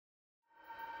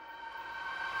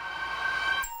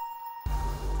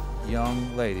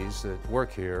young ladies that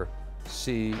work here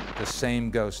see the same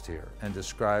ghost here and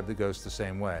describe the ghost the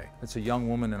same way. It's a young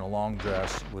woman in a long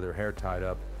dress with her hair tied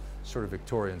up, sort of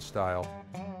Victorian style.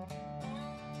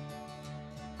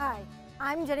 Hi,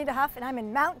 I'm Jenny DeHuff and I'm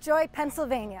in Mountjoy,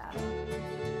 Pennsylvania.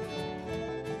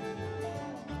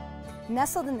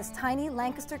 Nestled in this tiny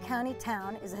Lancaster County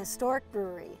town is a historic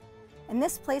brewery, and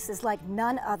this place is like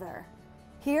none other.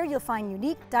 Here you'll find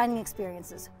unique dining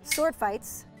experiences, sword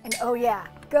fights, and oh yeah,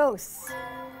 ghosts.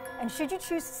 And should you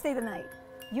choose to stay the night,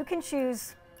 you can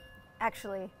choose,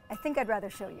 actually, I think I'd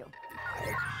rather show you.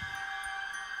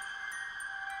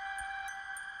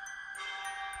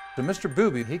 So Mr.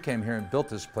 Bube, he came here and built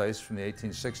this place from the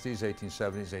 1860s,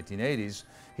 1870s, 1880s.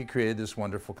 He created this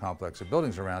wonderful complex of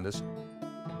buildings around us.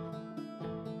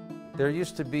 There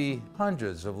used to be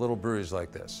hundreds of little breweries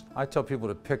like this. I tell people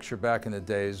to picture back in the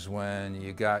days when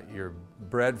you got your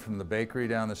bread from the bakery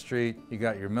down the street, you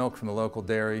got your milk from the local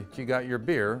dairy, you got your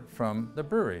beer from the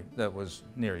brewery that was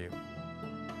near you.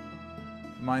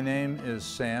 My name is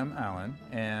Sam Allen,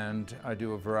 and I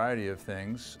do a variety of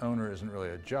things. Owner isn't really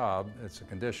a job, it's a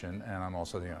condition, and I'm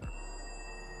also the owner.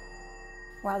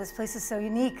 Wow, this place is so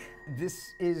unique. This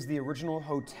is the original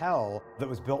hotel that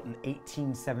was built in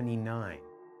 1879.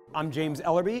 I'm James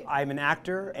Ellerby. I'm an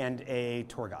actor and a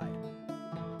tour guide.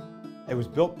 It was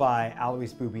built by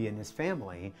Alois Bube and his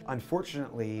family.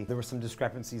 Unfortunately, there were some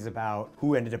discrepancies about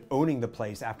who ended up owning the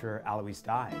place after Alois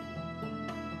died.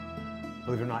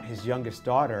 Believe it or not, his youngest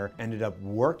daughter ended up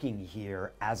working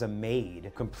here as a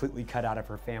maid, completely cut out of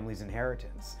her family's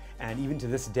inheritance. And even to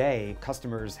this day,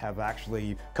 customers have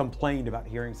actually complained about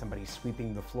hearing somebody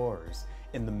sweeping the floors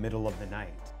in the middle of the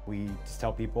night. We just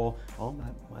tell people, oh,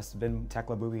 that must have been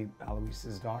Tekla Bube,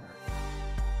 Alois's daughter.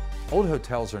 Old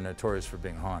hotels are notorious for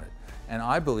being haunted, and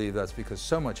I believe that's because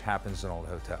so much happens in old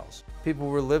hotels. People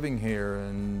were living here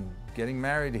and getting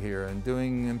married here and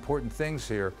doing important things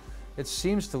here. It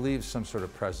seems to leave some sort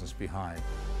of presence behind.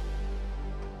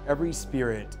 Every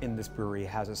spirit in this brewery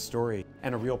has a story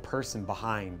and a real person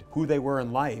behind who they were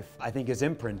in life. I think is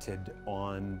imprinted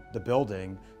on the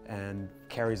building and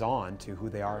carries on to who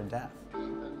they are in death.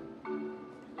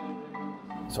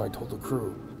 So I told the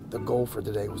crew, the goal for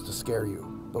today was to scare you.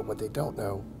 But what they don't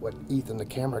know, what Ethan, the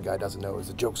camera guy, doesn't know, is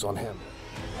the joke's on him.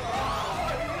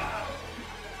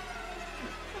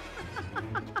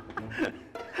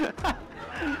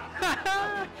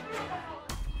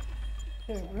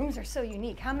 The rooms are so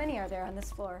unique. How many are there on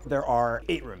this floor? There are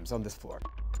 8 rooms on this floor.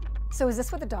 So is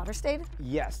this where the daughter stayed?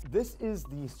 Yes, this is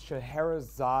the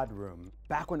Scheherazade room.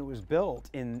 Back when it was built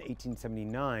in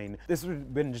 1879, this would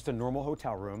have been just a normal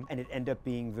hotel room, and it ended up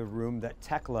being the room that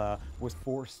Tekla was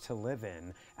forced to live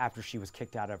in after she was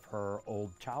kicked out of her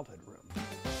old childhood room.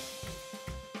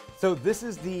 So this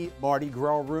is the Mardi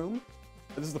Gras room.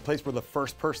 This is the place where the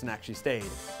first person actually stayed.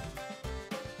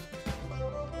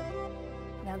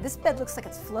 Now this bed looks like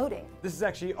it's floating. This is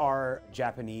actually our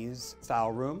Japanese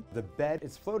style room. The bed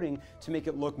is floating to make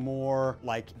it look more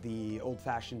like the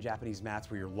old-fashioned Japanese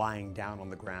mats where you're lying down on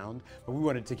the ground. But we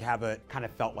wanted to have it kind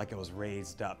of felt like it was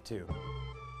raised up too.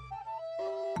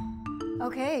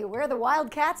 Okay, where are the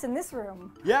wild cats in this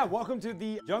room? Yeah, welcome to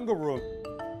the jungle room.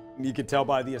 You can tell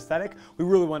by the aesthetic, we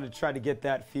really wanted to try to get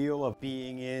that feel of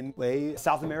being in a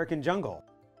South American jungle.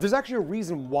 There's actually a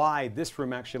reason why this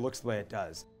room actually looks the way it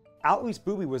does. Alois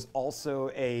Bube was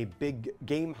also a big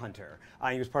game hunter.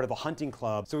 He was part of the hunting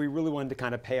club, so we really wanted to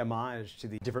kind of pay homage to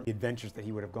the different adventures that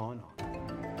he would have gone on.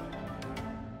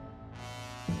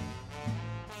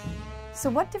 So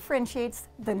what differentiates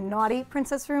the naughty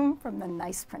princess room from the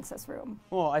nice princess room?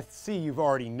 Well, I see you've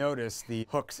already noticed the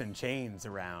hooks and chains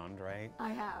around, right? I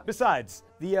have. Besides,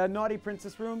 the naughty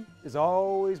princess room is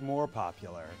always more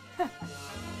popular.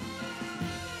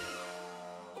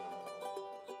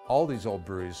 All these old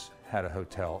breweries had a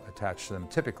hotel attached to them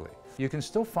typically. You can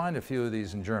still find a few of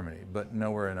these in Germany, but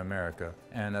nowhere in America,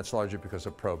 and that's largely because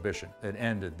of Prohibition. It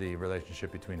ended the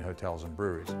relationship between hotels and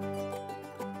breweries.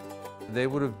 They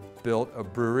would have built a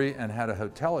brewery and had a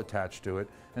hotel attached to it,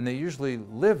 and they usually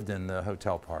lived in the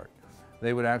hotel part.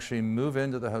 They would actually move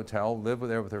into the hotel, live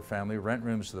there with their family, rent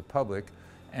rooms to the public,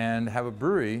 and have a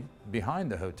brewery behind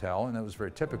the hotel, and that was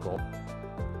very typical.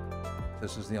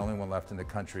 This is the only one left in the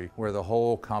country where the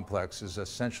whole complex is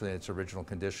essentially in its original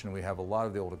condition. We have a lot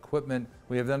of the old equipment.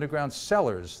 We have the underground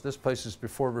cellars. This place is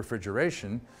before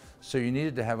refrigeration, so you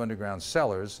needed to have underground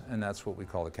cellars, and that's what we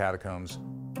call the catacombs.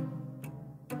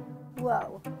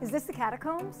 Whoa, is this the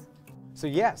catacombs? So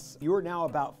yes, you are now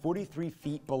about 43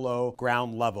 feet below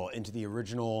ground level into the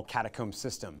original catacomb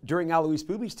system. During Alois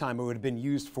Bube's time, it would have been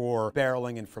used for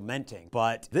barreling and fermenting,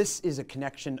 but this is a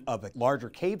connection of a larger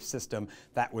cave system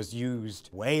that was used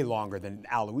way longer than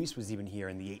Alois was even here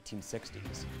in the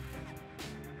 1860s.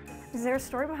 Is there a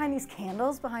story behind these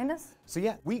candles behind us? So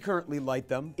yeah, we currently light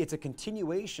them. It's a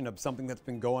continuation of something that's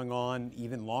been going on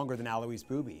even longer than Alois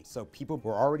Bube. So people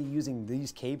were already using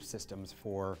these cave systems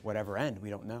for whatever end, we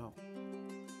don't know.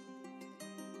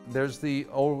 There's the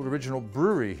old original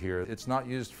brewery here. It's not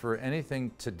used for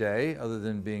anything today other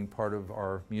than being part of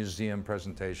our museum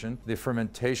presentation. The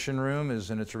fermentation room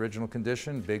is in its original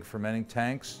condition, big fermenting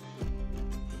tanks.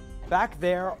 Back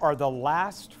there are the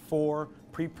last 4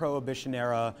 pre-Prohibition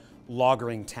era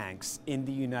lagering tanks in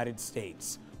the United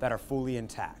States that are fully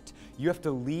intact. You have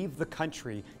to leave the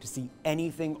country to see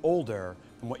anything older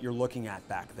than what you're looking at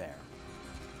back there.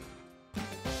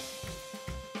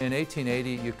 In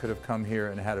 1880, you could have come here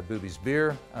and had a Bube's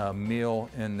beer, a meal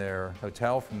in their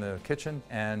hotel from the kitchen,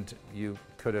 and you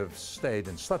could have stayed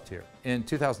and slept here. In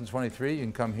 2023, you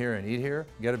can come here and eat here,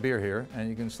 get a beer here, and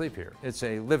you can sleep here. It's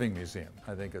a living museum.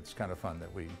 I think it's kind of fun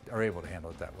that we are able to handle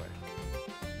it that way.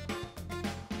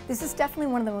 This is definitely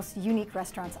one of the most unique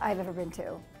restaurants I've ever been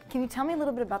to. Can you tell me a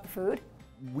little bit about the food?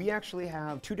 We actually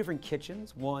have 2 different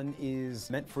kitchens. One is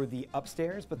meant for the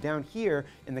upstairs, but down here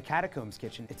in the Catacombs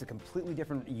kitchen, it's a completely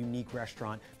different, unique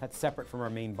restaurant that's separate from our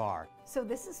main bar. So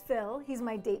this is Phil. He's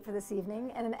my date for this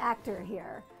evening and an actor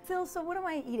here. Phil, so what am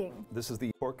I eating? This is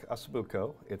the pork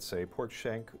ossobuco. It's a pork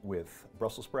shank with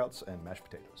Brussels sprouts and mashed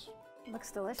potatoes.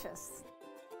 Looks delicious.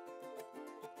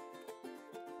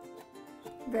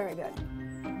 Very good.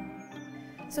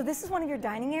 So this is one of your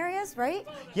dining areas, right?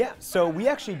 Yeah, so we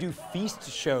actually do feast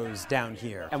shows down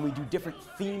here, and we do different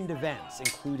themed events,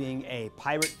 including a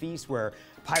pirate feast where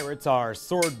pirates are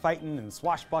sword fighting and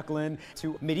swashbuckling,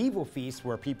 to medieval feasts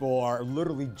where people are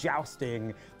literally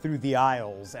jousting through the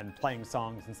aisles and playing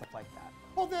songs and stuff like that.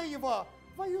 Oh, there you are.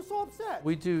 Why are you so upset?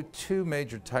 We do 2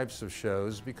 major types of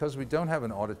shows because we don't have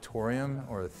an auditorium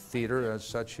or a theater as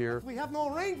such here. We have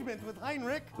no arrangement with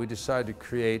Heinrich. We decided to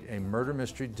create a murder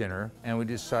mystery dinner, and we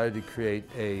decided to create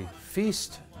a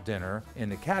feast dinner in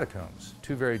the catacombs.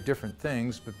 2 very different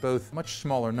things, but both much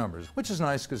smaller numbers, which is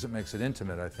nice because it makes it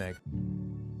intimate, I think.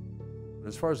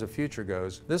 As far as the future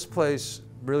goes, this place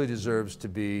really deserves to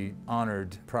be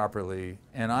honored properly,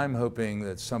 and I'm hoping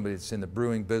that somebody that's in the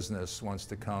brewing business wants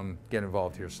to come get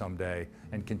involved here someday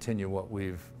and continue what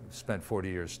we've spent 40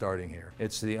 years starting here.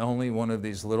 It's the only one of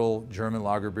these little German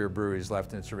lager beer breweries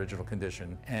left in its original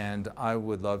condition, and I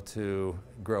would love to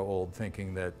grow old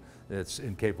thinking that it's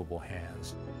in capable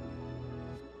hands.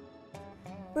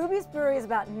 Bube's Brewery is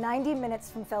about 90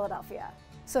 minutes from Philadelphia.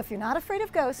 So if you're not afraid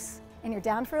of ghosts and you're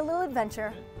down for a little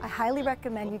adventure, I highly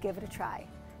recommend you give it a try.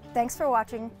 Thanks for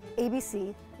watching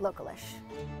ABC Localish.